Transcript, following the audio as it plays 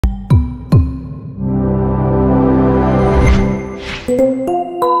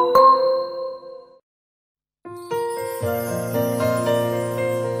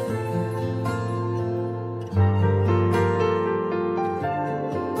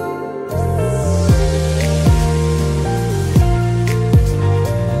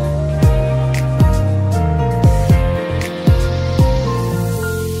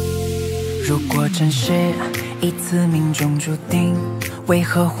是一次命中注定？为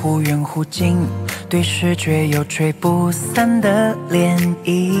何忽远忽近？对视却又吹不散的涟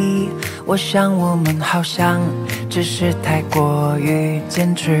漪。我想我们好像只是太过于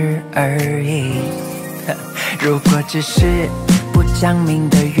坚持而已。如果只是不讲明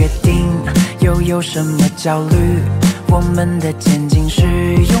的约定，又有什么焦虑？我们的前进是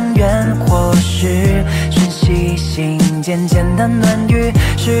永远，或是瞬息信件简单短语，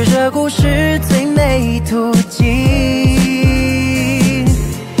是这故事最美途径。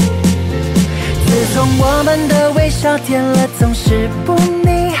自从我们的微笑甜了总是不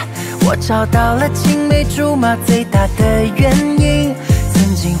腻，我找到了青梅竹马最大的原因。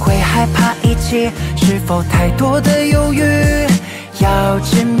曾经会害怕一起，是否太多的犹豫？要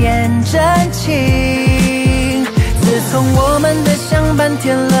直面真情。自从我们的相伴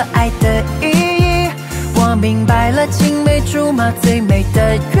添了爱的意义，我明白了青梅竹马最美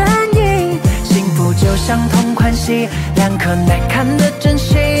的原因。幸福就像同款喜，两颗耐看的真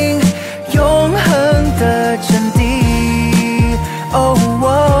心，永恒的真谛。哦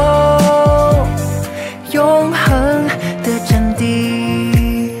哦，永恒的真谛。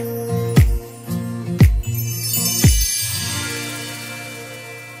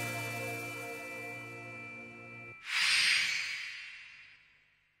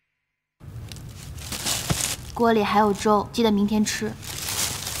锅里还有粥，记得明天吃。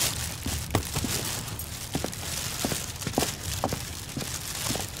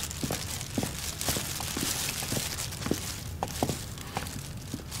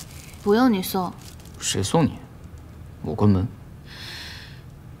不用你送。谁送你？我关门。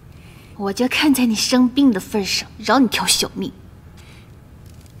我就看在你生病的份上，饶你条小命。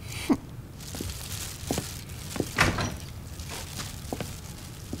哼。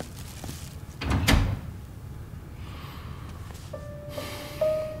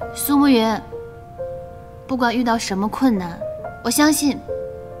苏慕云，不管遇到什么困难，我相信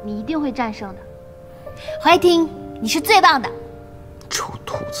你一定会战胜的。怀婷，你是最棒的。臭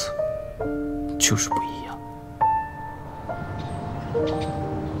兔子，就是不一样。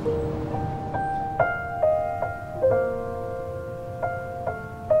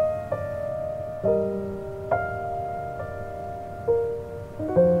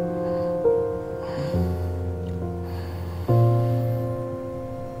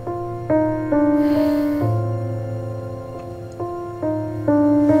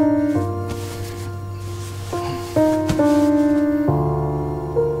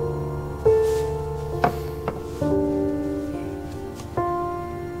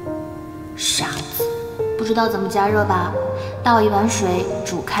不知道怎么加热吧？倒一碗水，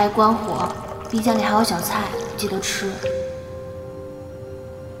煮开关火，冰箱里还有小菜，记得吃。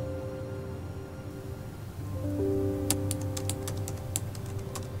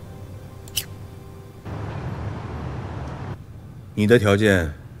你的条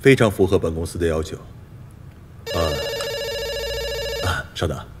件非常符合本公司的要求。稍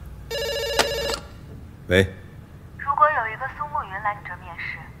等。喂。如果有一个苏慕云来你这面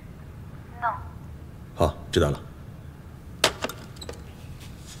试 ，no。好，知道了。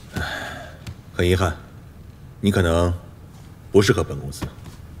很遗憾，你可能不适合本公司。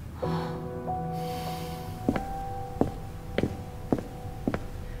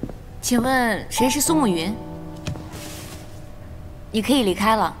请问谁是苏慕云？你可以离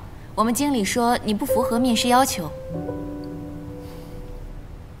开了。我们经理说你不符合面试要求。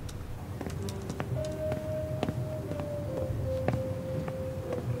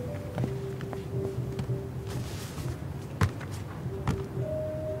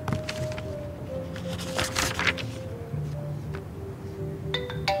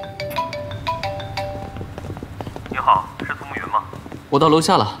你好，是苏慕云吗？我到楼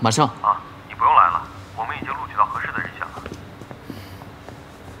下了，马上。啊，你不用来了，我们已经录取到合适的人选了。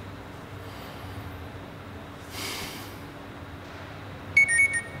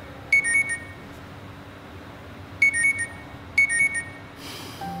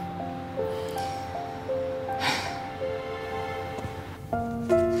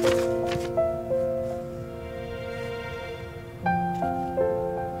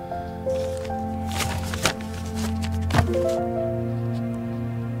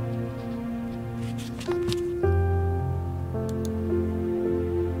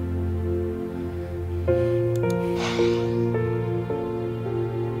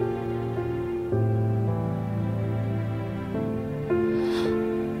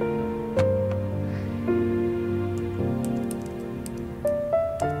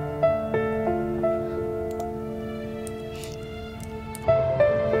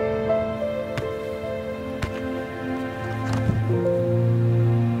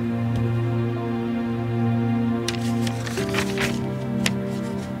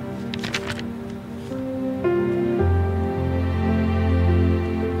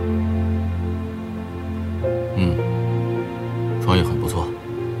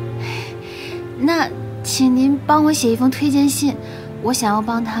帮我写一封推荐信，我想要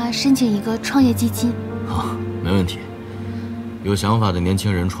帮他申请一个创业基金。好，没问题。有想法的年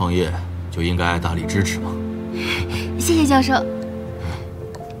轻人创业就应该大力支持嘛。谢谢教授。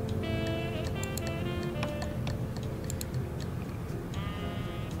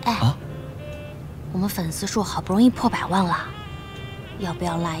哎，我们粉丝数好不容易破100万了，要不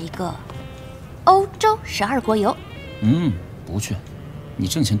要来一个欧洲12国游？不去，你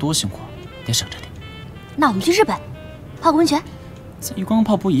挣钱多辛苦，得省着点。那我们去日本泡个温泉。咱一光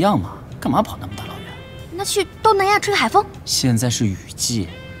泡不一样嘛，干嘛跑那么大老远？那去东南亚吹个海风。现在是雨季，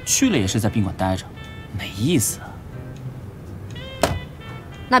去了也是在宾馆待着，没意思。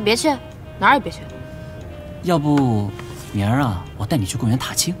那别去，哪儿也别去。要不明儿啊，我带你去公园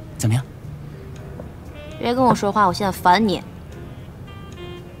踏青，怎么样？别跟我说话，我现在烦你。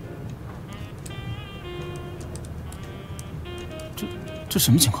这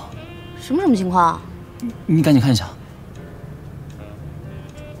什么情况？什么情况？你赶紧看一下。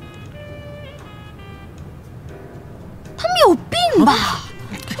他们有病吧？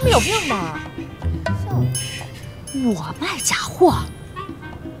他们有病吧？我卖假货，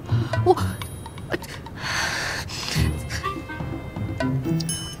我还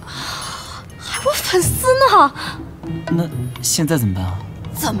我粉丝呢。那现在怎么办啊？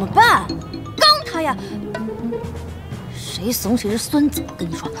怎么办？刚他呀！谁怂谁是孙子！我跟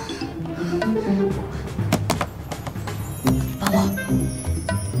你说，帮我。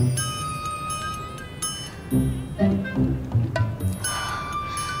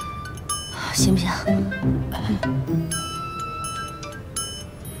行不行？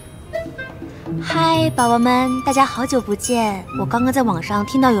嗨，宝宝们，大家好久不见！我刚刚在网上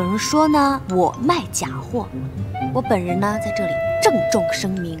听到有人说呢，我卖假货。我本人呢，在这里郑重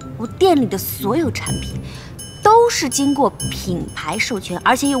声明，我店里的所有产品都是经过品牌授权，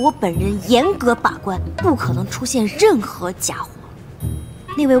而且由我本人严格把关，不可能出现任何假货。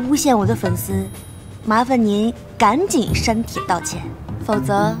那位诬陷我的粉丝，麻烦您赶紧删帖道歉，否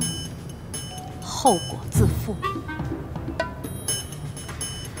则后果自负。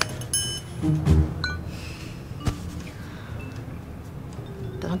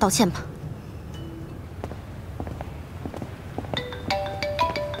等他道歉吧。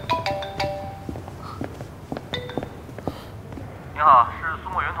你好，是苏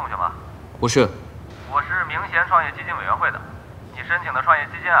墨云同学吗？不是，我是明贤创业基金委员会的。你申请的创业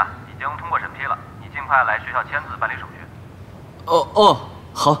基金啊，已经通过审批了，你尽快来学校签字办理手续。哦，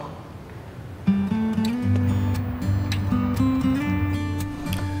好。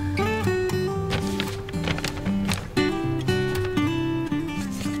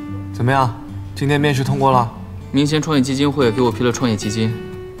怎么样？今天面试通过了？明贤创业基金会给我批了创业基金，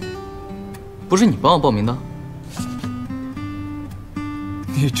不是你帮我报名的？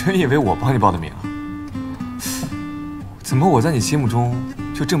你真以为我帮你报的名啊？怎么我在你心目中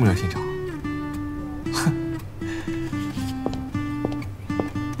就这么热心肠？哼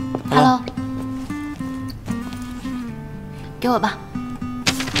Hello， 给我吧。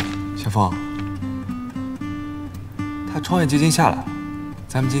小凤，他创业基金下来了，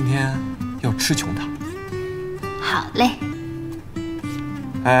咱们今天要吃穷他。好嘞。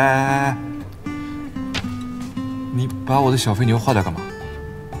哎，你把我的小肥牛划掉干嘛？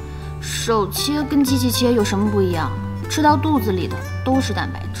手切跟机器切有什么不一样？吃到肚子里的都是蛋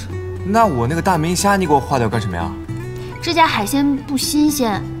白质。那我那个大明虾你给我划掉干什么呀？这家海鲜不新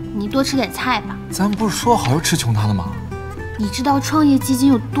鲜，你多吃点菜吧。咱们不是说好要吃穷他的吗？你知道创业基金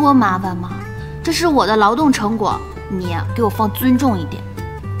有多麻烦吗？这是我的劳动成果，你啊给我放尊重一点。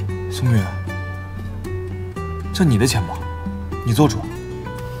松月，这你的钱包，你做主。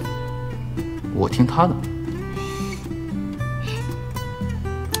我听他的。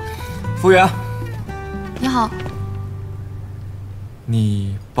服务员，你好，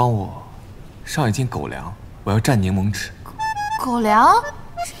你帮我上一斤狗粮，我要蘸柠檬吃。狗粮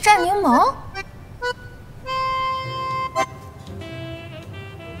蘸柠檬，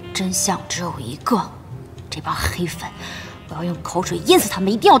真相只有一个，这帮黑粉，我要用口水淹死他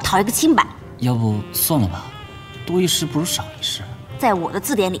们，一定要讨一个清白。要不算了吧，多一事不如少一事。在我的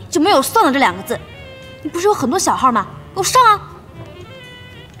字典里就没有算了这2个字。你不是有很多小号吗？给我上啊！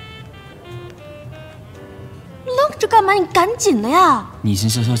愣着干嘛？你赶紧的呀！你先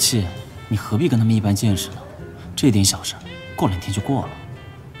消消气，你何必跟他们一般见识呢？这点小事，过2天就过了。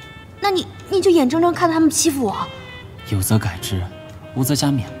那你就眼睁睁看他们欺负我？有则改之，无则加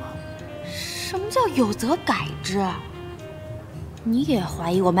勉嘛。什么叫有则改之？你也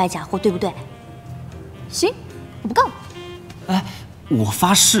怀疑我卖假货，对不对？行，我不告你。哎，我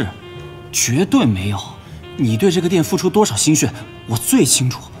发誓，绝对没有。你对这个店付出多少心血，我最清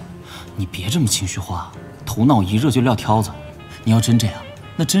楚。你别这么情绪化，头脑一热就撂挑子。你要真这样，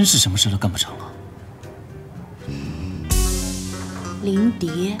那真是什么事都干不成了。林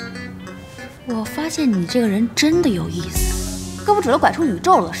迪，我发现你这个人真的有意思，胳膊肘都拐出宇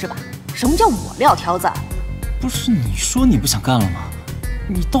宙了是吧？什么叫我撂挑子？不是你说你不想干了吗？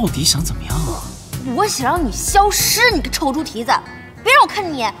你到底想怎么样啊？我想让你消失，你个臭猪蹄子！别让我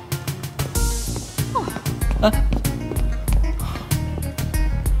看你！哎，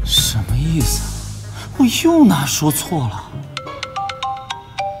什么意思？我又哪说错了？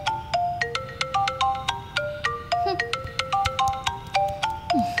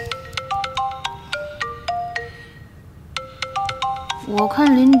我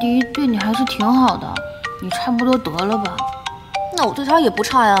看林迪对你还是挺好的，你差不多得了吧？那我对他也不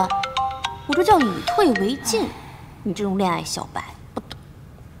差呀，我这叫以退为进。你这种恋爱小白不懂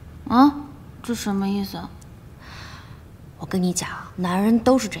啊？这什么意思啊？我跟你讲，男人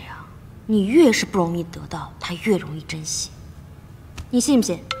都是这样，你越是不容易得到，他越容易珍惜。你信不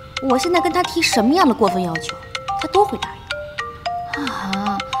信？我现在跟他提什么样的过分要求，他都会答应。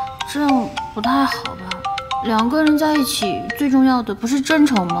啊，这样不太好吧？两个人在一起，最重要的不是真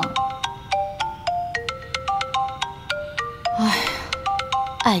诚吗？哎，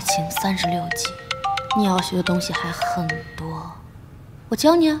爱情36计，你要学的东西还很多，我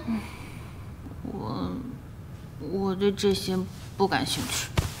教你啊。我对这些不感兴趣。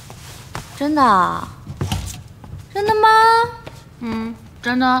真的啊？真的吗？嗯，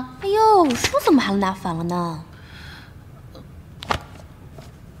真的。哎呦，书怎么还拿反了呢？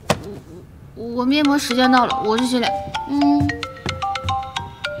我面膜时间到了，我去洗脸。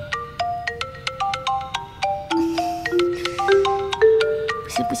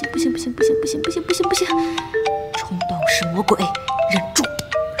不行！冲动是魔鬼，忍住。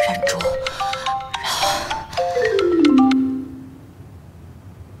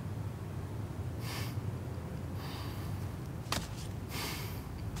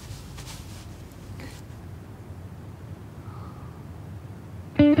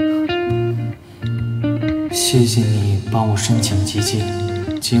谢谢你帮我申请基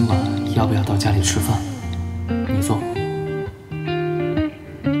金，今晚要不要到家里吃饭？你做。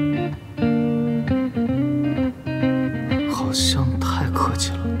好像太客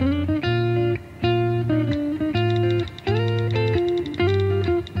气了。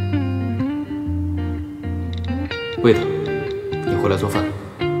喂他，你回来做饭。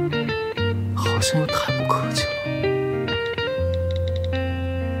好像又太不客气了。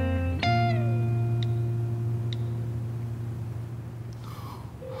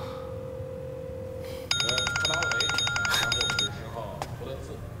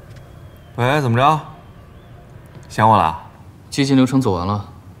喂，怎么着？想我了？基金流程走完了，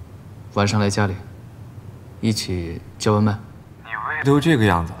晚上来家里，一起叫外卖。你胃都这个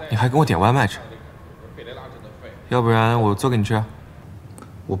样子，你还跟我点外卖吃？要不然我做给你吃？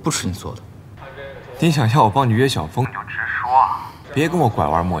我不吃你做的。你想要我帮你约小峰，你就直说，别跟我拐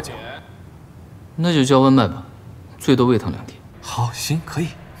弯抹角。那就叫外卖吧，最多胃疼2天。好，行，可以。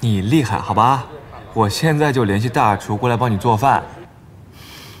你厉害，好吧？我现在就联系大厨过来帮你做饭。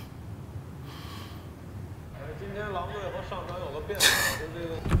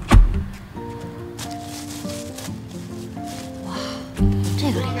哇，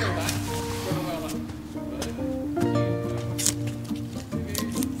这个厉害！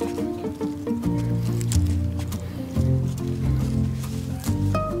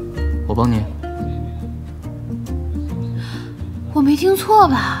我帮你。我没听错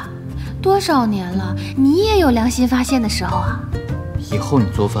吧？多少年了，你也有良心发现的时候啊！以后你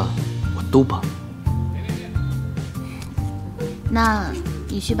做饭，我都帮。那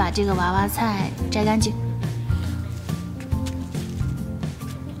你去把这个娃娃菜摘干净。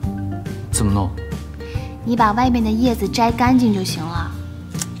怎么弄？你把外面的叶子摘干净就行了。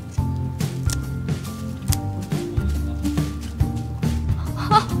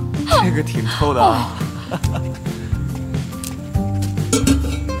这个挺透的啊。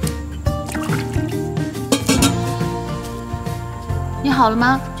你好了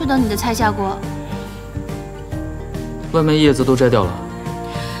吗？就等你的菜下锅。外面叶子都摘掉了。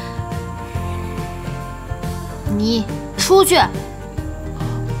你出去。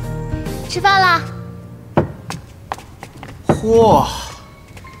吃饭啦！嚯！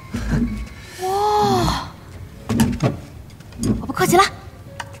哇！我不客气了。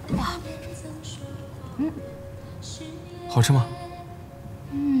哇！好吃吗？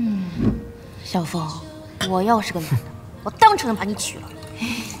小峰，我要是个男的，我当场就把你娶了。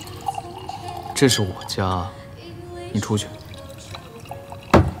这是我家，你出去。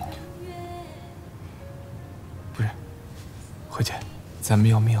不是，慧姐，咱们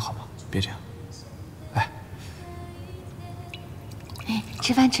要命好吗？别这样。哎，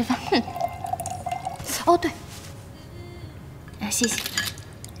吃饭吃饭。哼。哦对，谢谢。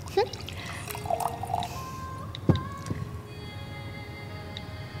哼。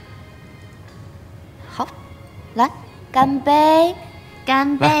好，来，干杯！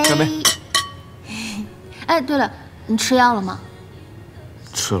干杯！来，干杯！哎，对了，你吃药了吗？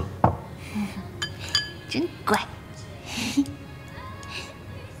吃了。真乖。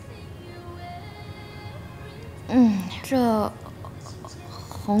这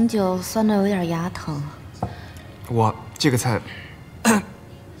红酒酸的有点牙疼。哇，这个菜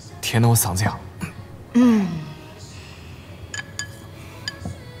甜的我嗓子痒。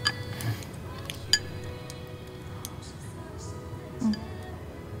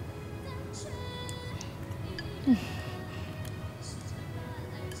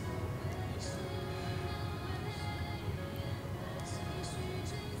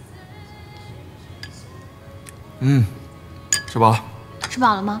吃饱了。吃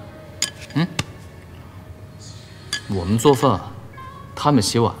饱了吗？我们做饭，他们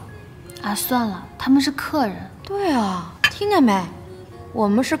洗碗。啊，算了，他们是客人。对啊，听见没？我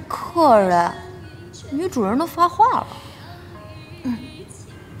们是客人，女主人都发话了。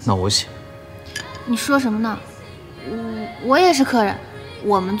那我洗。你说什么呢？我也是客人，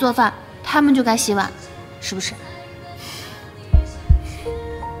我们做饭，他们就该洗碗，是不是？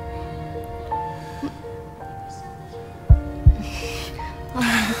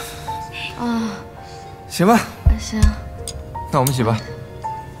行吧。行。那我们洗吧。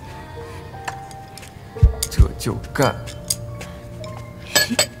这就干。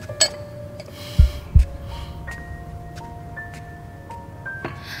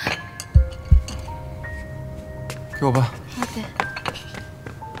给我吧。OK。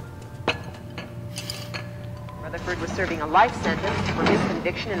 Rutherford was serving a life sentence for his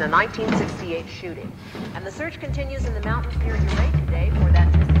conviction in the 1968 shooting, and the search continues in the mountains near Uray today for that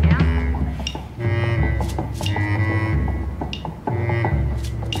missing asset.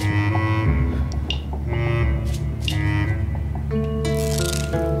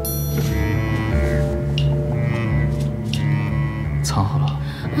 藏好了，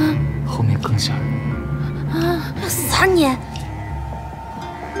后面更吓人。要杀你！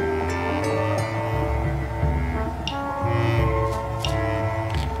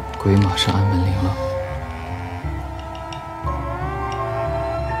鬼马上按门铃了。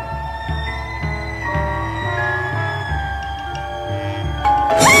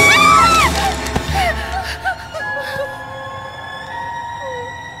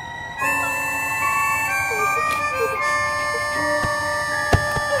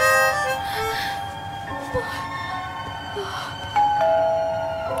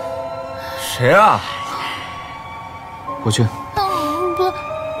谁啊？我去。不，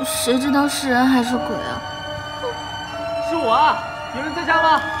谁知道是人还是鬼啊？是我啊！有人在家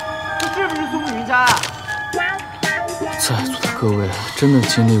吗？这是不是苏慕云家啊？在座的各位真的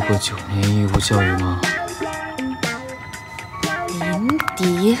经历过9年义务教育吗？林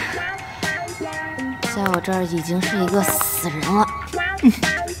迪，在我这儿已经是一个死人了。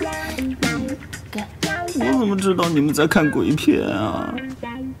我怎么知道你们在看鬼片啊？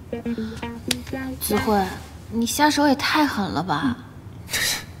子慧，你下手也太狠了吧！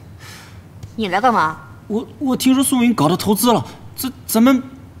你来干嘛？我听说苏慕云搞到投资了，咱们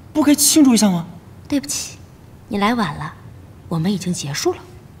不该庆祝一下吗？对不起，你来晚了，我们已经结束了。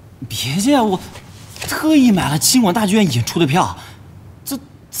别介，我特意买了今晚大剧院演出的票，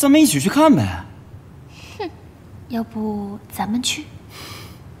咱们一起去看呗。哼，要不咱们去？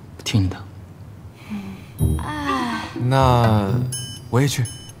听你的。那我也去。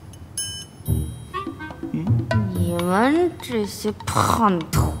你们这些叛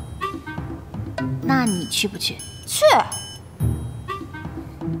徒，那你去不去？去！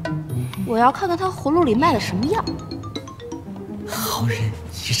我要看看他葫芦里卖的什么药。好人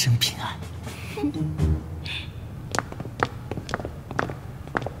一生平安。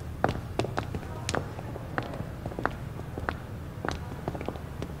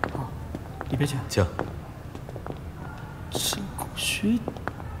里边请。请。成功学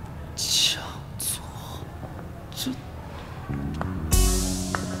讲座，这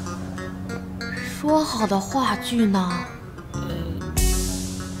说好的话剧呢？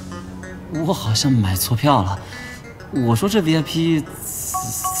我好像买错票了。我说这 VIP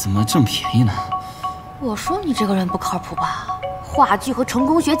怎么这么便宜呢？我说你这个人不靠谱吧？话剧和成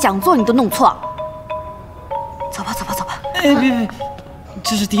功学讲座你都弄错。走吧，走吧，走吧。哎，别，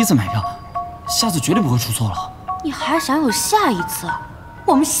这是第一次买票，下次绝对不会出错了。你还想有下一次？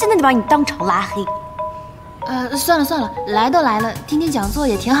我们现在就把你当场拉黑。算了算了，来都来了，听听讲座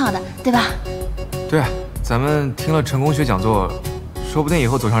也挺好的，对吧？对啊，咱们听了成功学讲座，说不定以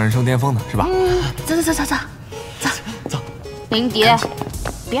后走上人生巅峰呢，是吧？走。林迪，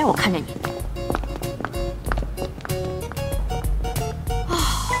别让我看见你。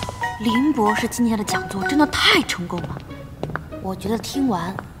林博士今天的讲座真的太成功了，我觉得听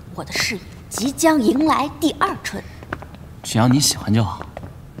完我的事业即将迎来第2春。只要你喜欢就好，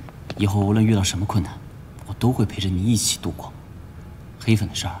以后无论遇到什么困难，我都会陪着你一起度过。黑粉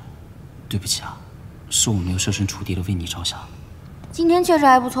的事儿，对不起啊，是我没有设身处地的为你着想。今天确实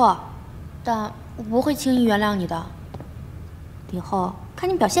还不错，但我不会轻易原谅你的。以后看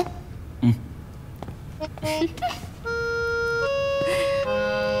你表现。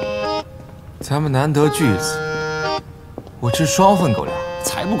咱们难得聚一次，我吃双份狗粮，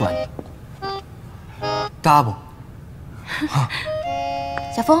才不管你。double。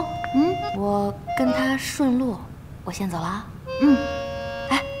小峰，我跟他顺路，我先走了啊。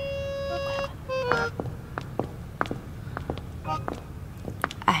哎，过来。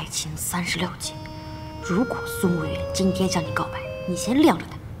爱情36计，如果孙无云今天向你告白，你先晾着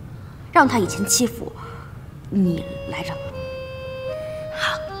他，让他以前欺负我，你来着。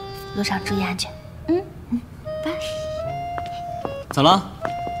好，路上注意安全。拜。走了。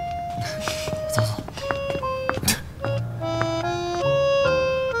走。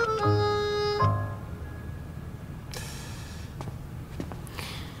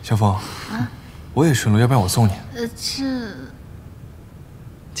小峰，我也顺路，要不然我送你。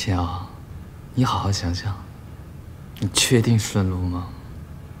天啊，你好好想想，你确定顺路吗？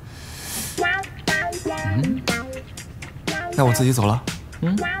那我自己走了。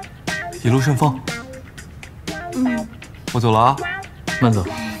一路顺风。我走了啊。慢走，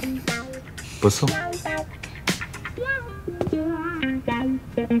不送。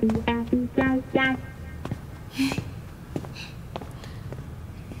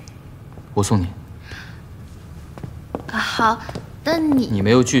我送你。好，但你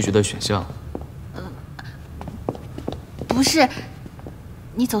没有拒绝的选项。不是，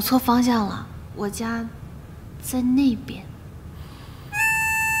你走错方向了，我家在那边。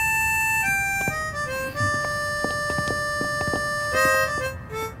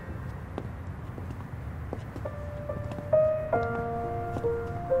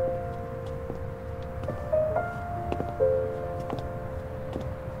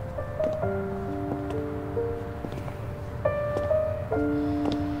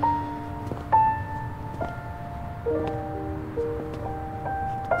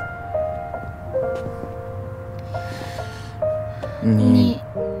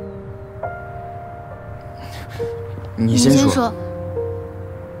你先说。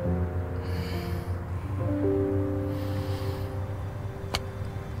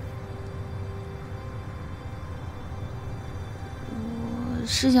我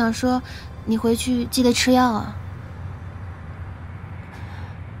是想说，你回去记得吃药啊。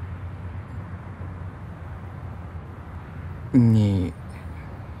你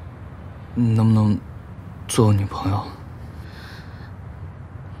能不能做我女朋友？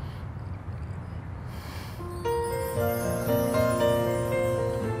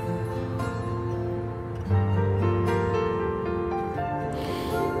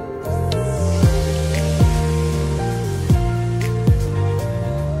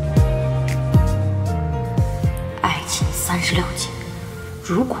爱情36计，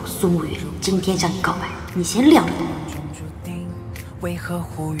如果孙无云今天向你告白，你先晾着他。为何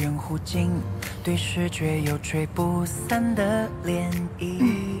忽远忽近，对视觉有吹不散的涟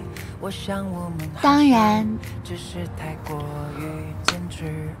漪。我想我们当然只是太过于坚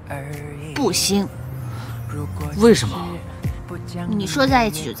持而已。不行。为什么？你说在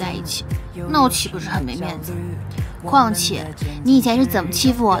一起就在一起，那我岂不是很没面子？况且你以前是怎么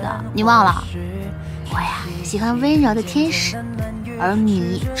欺负我的？你忘了？我呀，喜欢温柔的天使，而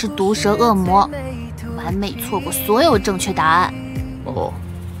你是毒舌恶魔，完美错过所有正确答案。哦，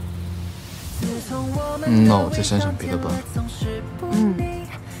那我再想想别的办法。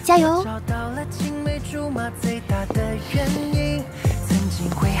加油！曾经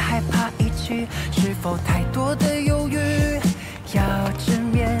会害怕一起，是否太多的犹豫？要直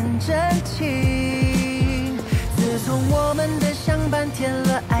面真情。自从我们的相伴添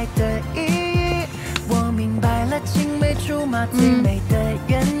了爱的意义，我明白了青梅竹马最美的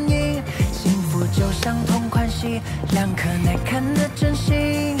原因。幸福就像同款戏，两颗耐看的真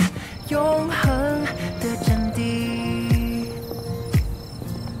心，永恒的真谛。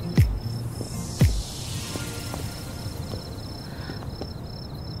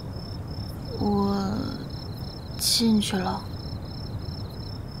我进去了，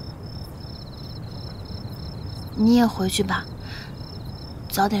你也回去吧，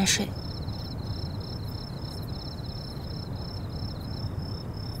早点睡。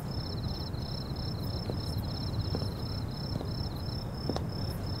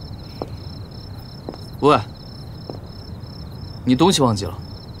你东西忘记了。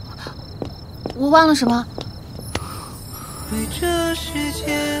我忘了什么？为这世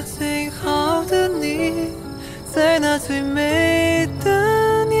界最好的你，在那最美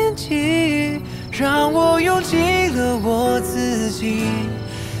的年纪，让我用尽了我自己，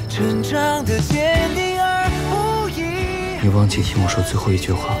成长的坚定而不易。你忘记听我说最后一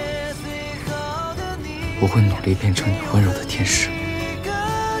句话，我会努力变成你温柔的天使。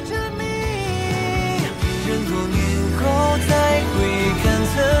很多年后再回看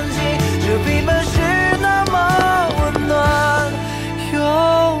曾经，这笔本是那么温暖有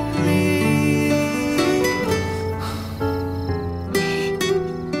力。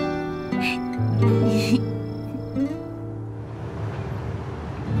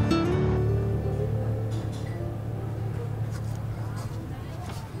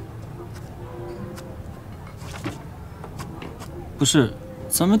不是，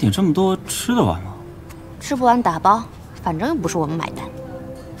咱们点这么多，吃得完吗？吃不完打包，反正又不是我们买单。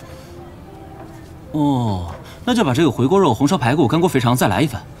哦，那就把这个回锅肉、红烧排骨、干锅肥肠再来一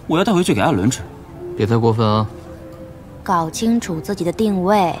份，我要带回去给艾伦吃。别太过分啊！搞清楚自己的定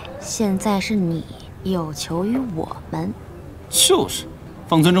位，现在是你有求于我们。就是，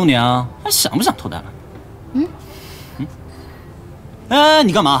方寸重点啊！还想不想脱单了？哎，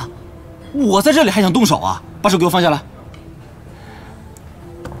你干嘛？我在这里还想动手啊？把手给我放下来！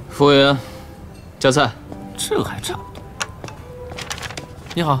服务员，加菜。这还差不多。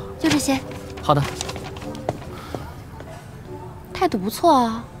你好，就这些。好的。态度不错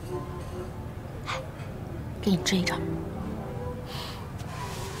啊。给你支一张。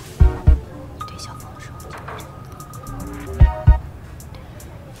对小峰说。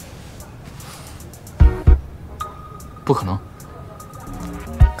不可能。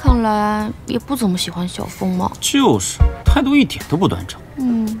看来也不怎么喜欢小峰嘛。就是，态度一点都不端正。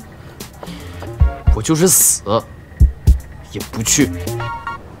我就是死也不去。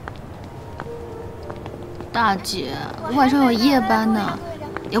大姐，我晚上有夜班呢，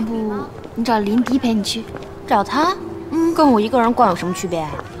要不你找林迪陪你去？找他？跟我一个人逛有什么区别？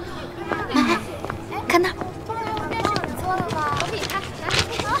哎，看那，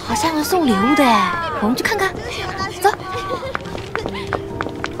好像要送礼物的哎，我们去看看。走。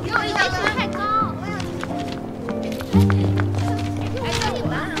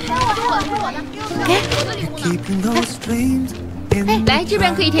哎，来这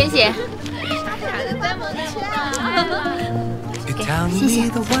边可以填写。谢谢。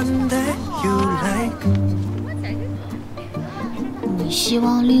你希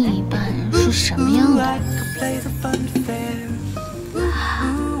望另一半是什么样的？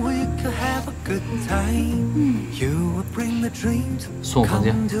送我房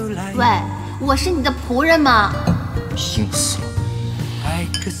间。喂，我是你的仆人吗？听死了，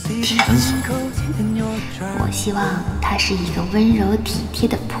甜死了。我希望他是一个温柔体贴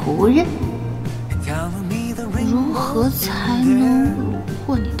的仆人。如何才能虏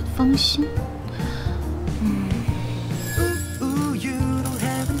获你的芳心？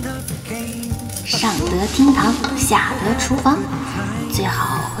上得厅堂，下得厨房，最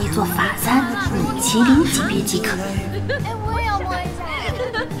好会做法餐，米其林级别即可。我也要摸一下。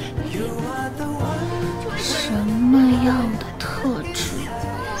什么样的特质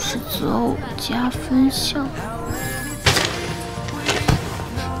是择偶加分项？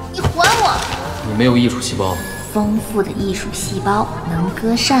你还我！你没有艺术细胞。丰富的艺术细胞，能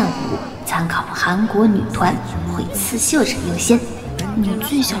歌善舞，参考韩国女团，会刺绣者优先。你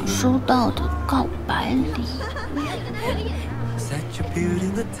最想收到的告白礼？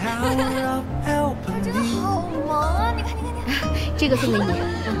真的好萌啊！你看，这个送给你。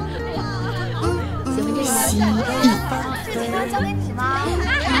喜欢这个蜥蜴。交给你吗？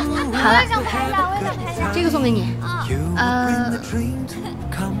好了，我也想拍一下，我也想拍一下。这个送给你。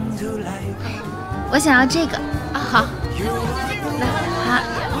我想要这个啊，好，来，好，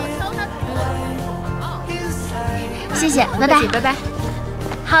谢谢，拜拜，拜拜。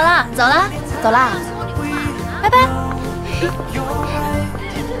好了，走了，走啦，拜拜。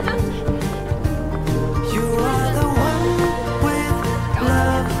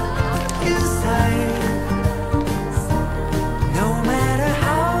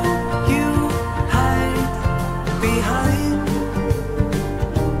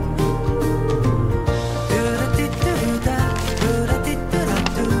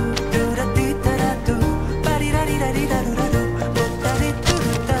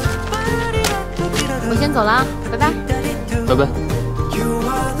我先走了，拜拜，拜拜。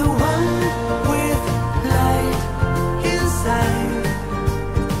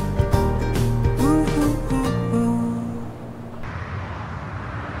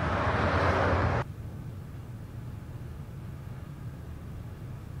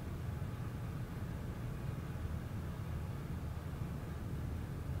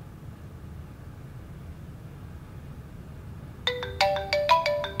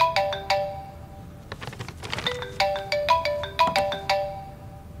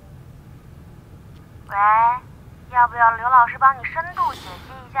度解析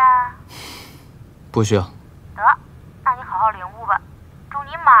一下？不需要。得，那你好好领悟吧。祝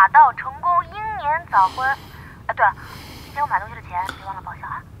你马到成功，英年早婚。啊，对了，提前我买东西的钱别忘了报销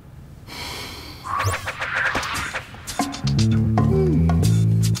啊。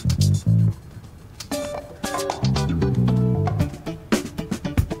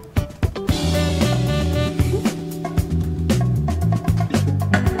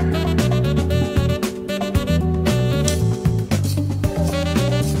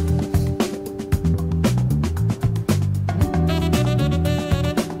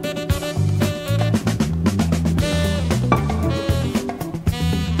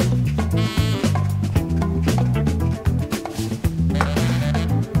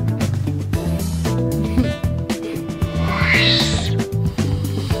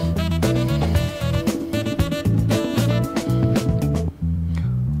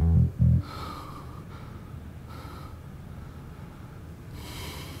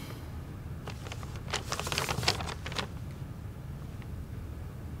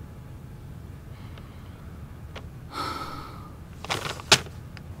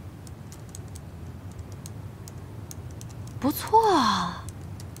不错啊，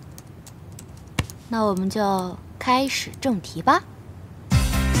那我们就开始正题吧。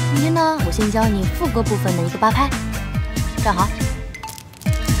今天呢，我先教你副歌部分的一个八拍，站好，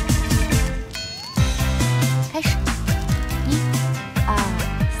开始，1、2、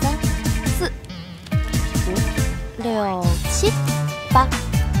3、4、5、6、7、8。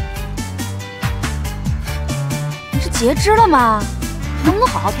你是截肢了吗？能不能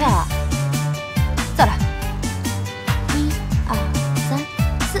好好跳啊？再来。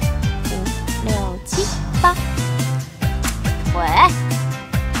腿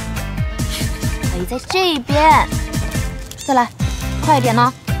可以在这边，再来，快一点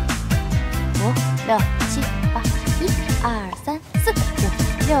呢！5、6、7、8，1、2、3、4、5、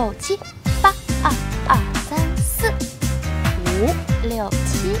6、7、8，2、2、3、4、5、6、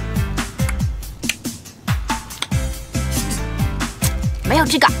7，没有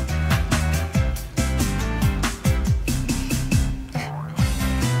这个。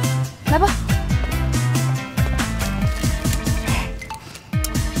来吧。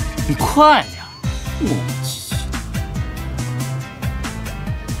你快点，磨磨唧唧。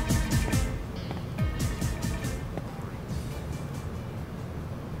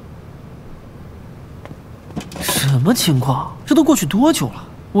什么情况？这都过去多久了？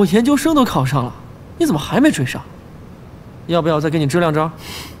我研究生都考上了，你怎么还没追上？要不要我再给你支两招？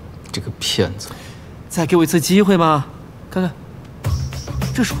这个骗子！再给我一次机会嘛！看看，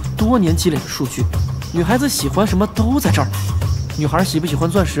这是我多年积累的数据，女孩子喜欢什么都在这儿。女孩喜不喜欢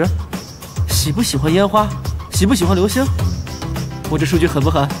钻石？喜不喜欢烟花？喜不喜欢流星？我这数据狠不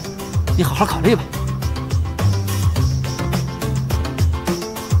狠？你好好考虑吧。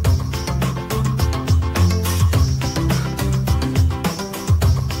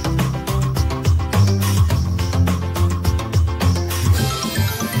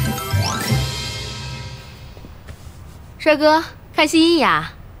帅哥，看蜥蜴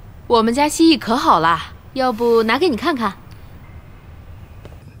呀？我们家蜥蜴可好了，要不拿给你看看？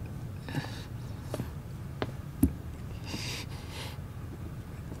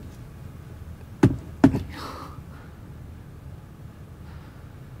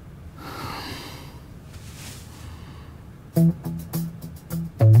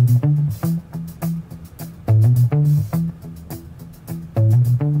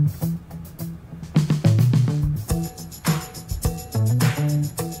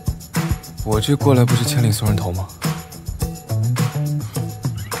我这过来不是千里送人头吗？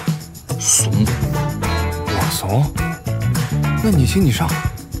怂！我怂？那你行你上，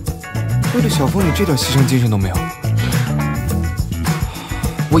为了小峰你这点牺牲精神都没有。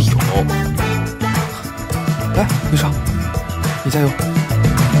我有。来，你上，你加油。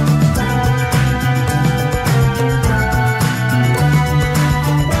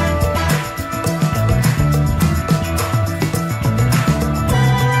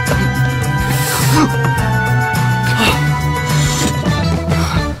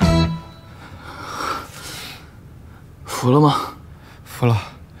服了吗？服了，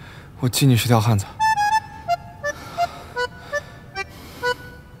我记你是条汉子。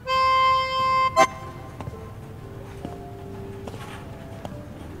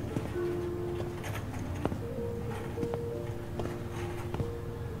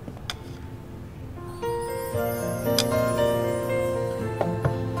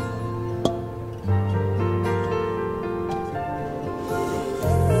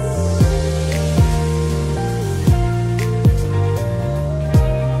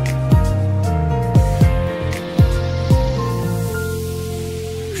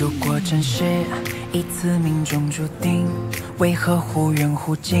如果真是一次命中注定，为何忽远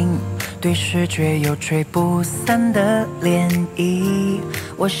忽近，对视觉有吹不散的涟漪？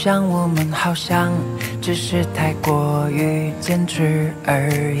我想我们好像只是太过于坚持而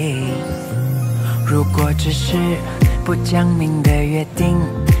已。如果只是不讲明的约定，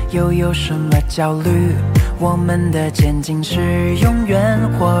又有什么焦虑？我们的渐进是永远，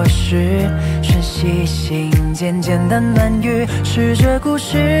或是细心渐渐的暖语，是这故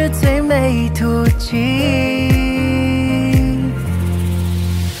事最美途径。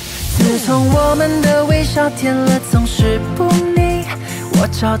自从我们的微笑甜了总是不腻，我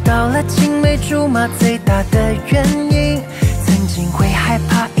找到了青梅竹马最大的原因。曾经会害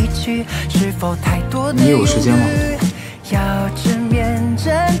怕一句是否太多的你有时间吗？要直面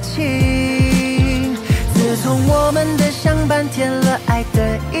真情。自从我们的相伴添了爱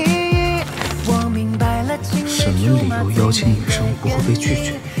的意义，我明白了青梅什么理由邀请女生不会被拒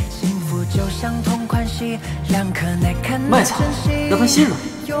绝？幸福就像同款戏，两颗耐看的卖惨，让他心软。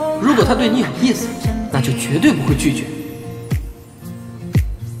如果他对你有意思，那就绝对不会拒绝。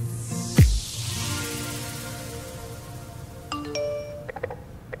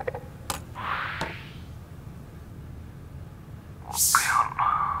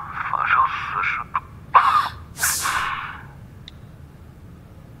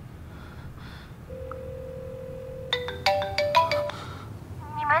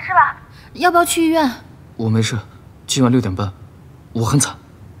要不要去医院？我没事，今晚6点半，我很惨。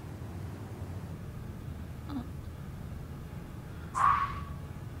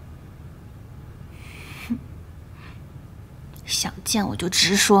想见我就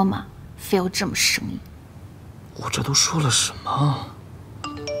直说嘛，非要这么生硬。我这都说了什么？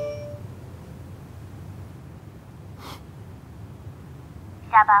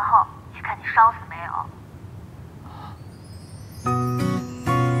下班后去看你烧死没有。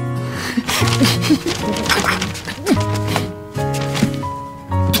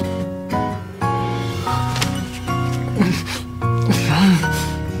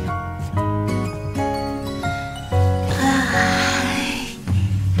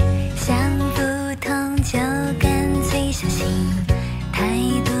想不通就干脆小心，太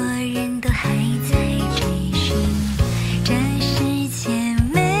多人都还在追寻，这世界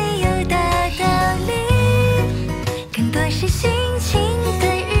没有大道理，更多是心情的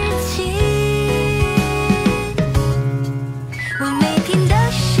日记。我每天都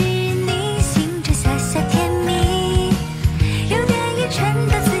是你心中小小甜蜜，有点愚蠢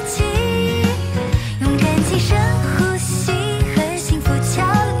的自己，用感情深呼吸和幸福教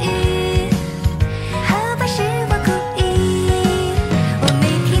育，好吧是我故意。我每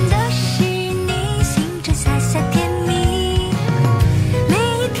天都是你心中小小甜蜜，每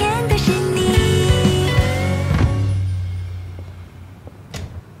一天都是你。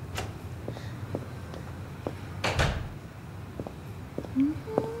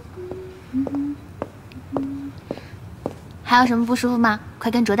还有什么不舒服吗？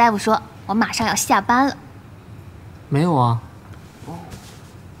快跟卓大夫说，我马上要下班了。没有啊。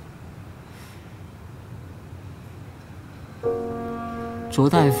卓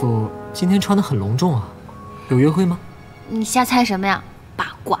大夫今天穿得很隆重啊，有约会吗？你瞎猜什么呀？八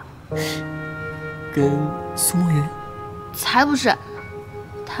卦。跟苏梦云？才不是，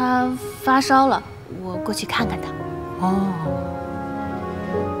他发烧了，我过去看看他。哦。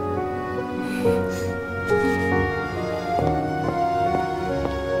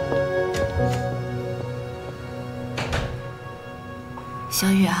小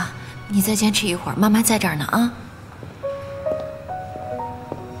雨啊，你再坚持一会儿，妈妈在这儿呢啊。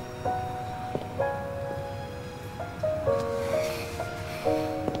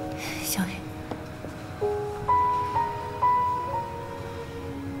小雨，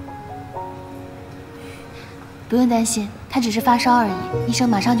不用担心，他只是发烧而已，医生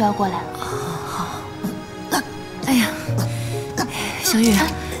马上就要过来了。好。哎呀，小雨，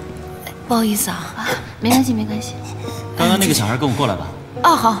不好意思啊。没关系，没关系。刚刚那个小孩跟我过来吧。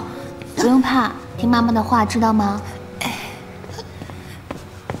哦，好。不用怕，听妈妈的话，知道吗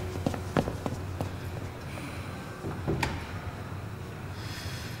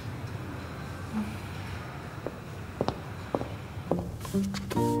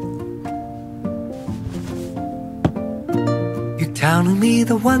？You're telling me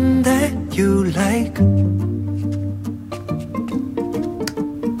the one that you like.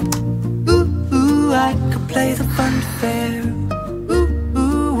 Ooh, I could play the fun fair.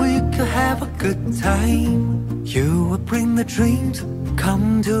 Ooh, we could have a good time. You would bring the dreams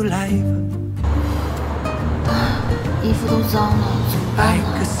come to life. 衣服都脏了，怎么办 I 呢？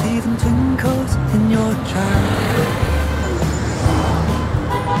 could see them twinkles in your eyes.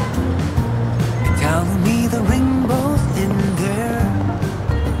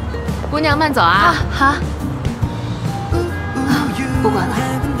 娘慢走啊！好。不管了，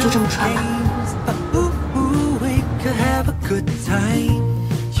就这么穿吧。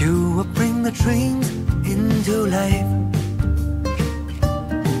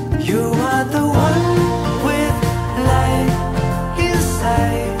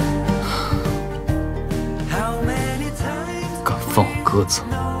敢放我鸽子，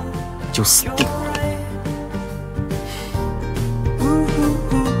就死定了。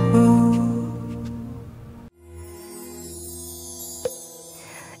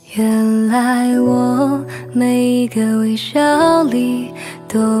原来我每一个微笑里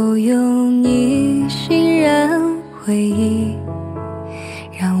都有你欣然回忆，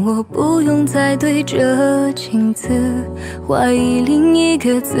让我不用再对着镜子怀疑另一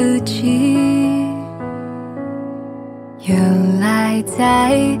个自己。原来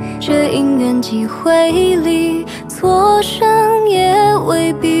在这因缘际会里，错身也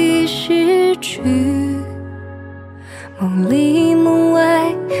未必失去，梦里梦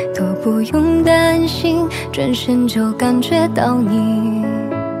外都不用担心，转身就感觉到你，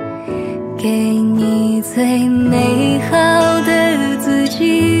给你最美好的自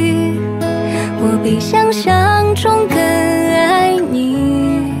己。我比想象中更爱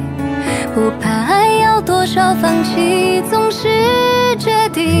你，不怕要多少放弃，总是决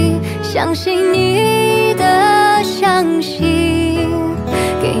定相信你的相信，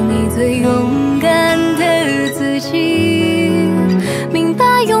给你最勇敢的自己，明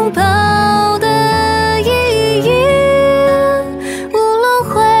白拥抱的意义。无论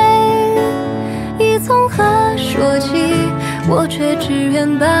会已从何说起，我却只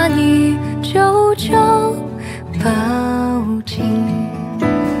愿把你久久抱紧，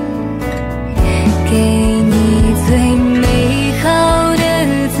给你最美好的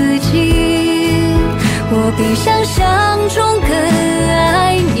自己。我比想象中更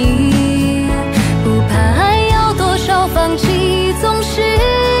爱你，不怕要多少放弃，总是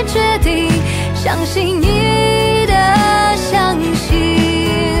决定相信你的相信，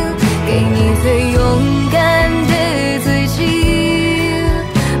给你最勇敢的自己，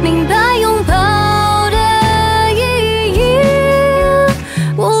明白拥抱的意义。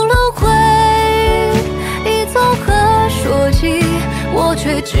无论会已从何说起，我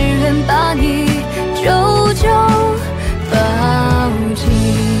却只愿把你久久抱紧。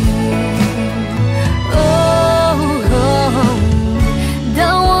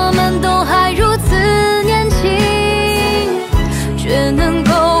当我们都还如此年轻，却能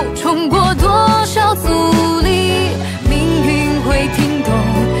够冲过多少阻力，命运会听懂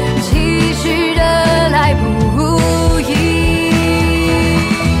其实的来不易，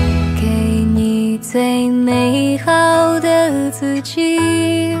给你最美好的自己。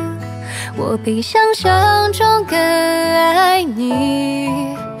我比想象中更爱你，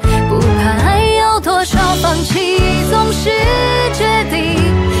不怕要多少放弃，总是决定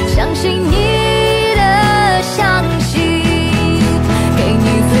相信你的相信，给你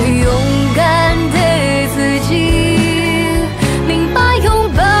最勇敢的自己，明白拥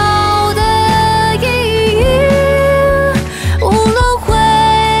抱的意义。无论会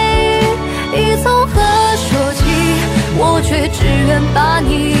已从何说起，我却只愿把你